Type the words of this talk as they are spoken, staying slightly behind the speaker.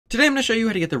Today I'm going to show you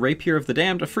how to get the Rapier of the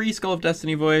Damned, a free Skull of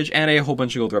Destiny voyage, and a whole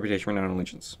bunch of gold reputation renown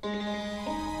allegiance.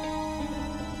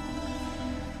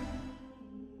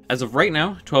 As of right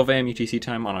now, 12 AM UTC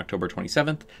time on October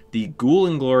 27th, the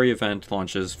Ghoul Glory Event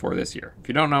launches for this year. If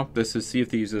you don't know, this is Sea of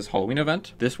Thieves' Halloween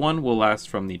event. This one will last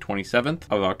from the 27th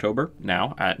of October,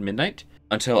 now at midnight,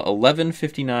 until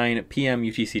 11:59 PM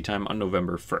UTC time on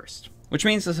November 1st. Which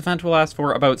means this event will last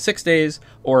for about 6 days,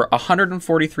 or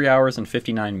 143 hours and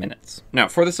 59 minutes. Now,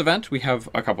 for this event, we have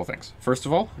a couple things. First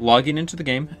of all, logging into the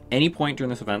game, any point during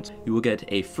this event, you will get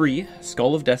a free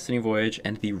Skull of Destiny voyage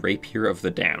and the Rapier of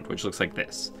the Damned, which looks like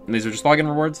this. And these are just login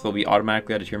rewards. They'll be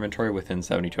automatically added to your inventory within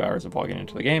 72 hours of logging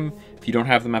into the game. If you don't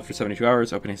have them after 72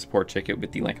 hours, open a support ticket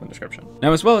with the link in the description.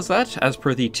 Now, as well as that, as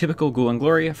per the typical Ghoul and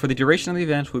Glory, for the duration of the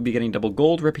event, we'll be getting double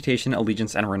gold, reputation,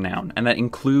 allegiance, and renown, and that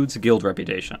includes guild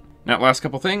reputation. Now, last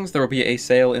couple things, there will be a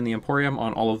sale in the Emporium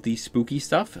on all of the spooky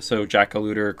stuff, so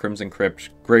Jack-o'-looter, Crimson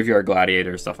Crypt, Graveyard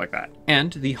Gladiator, stuff like that.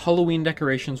 And the Halloween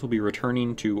decorations will be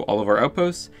returning to all of our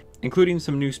outposts, including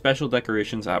some new special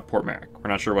decorations at Port Merrick.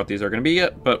 We're not sure what these are going to be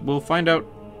yet, but we'll find out,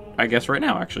 I guess, right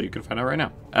now. Actually, you can find out right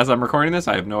now. As I'm recording this,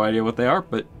 I have no idea what they are,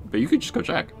 but you could just go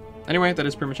check. Anyway, that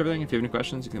is pretty much everything. If you have any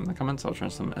questions, you can leave them in the comments. I'll try to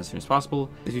answer them as soon as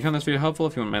possible. If you found this video helpful,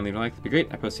 if you wouldn't mind leaving a like, that'd be great.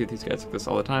 I post these guys like this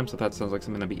all the time, so if that sounds like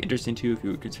something that'd be interesting to you, if you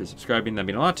would consider subscribing, that'd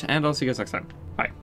mean a lot. And I'll see you guys next time. Bye.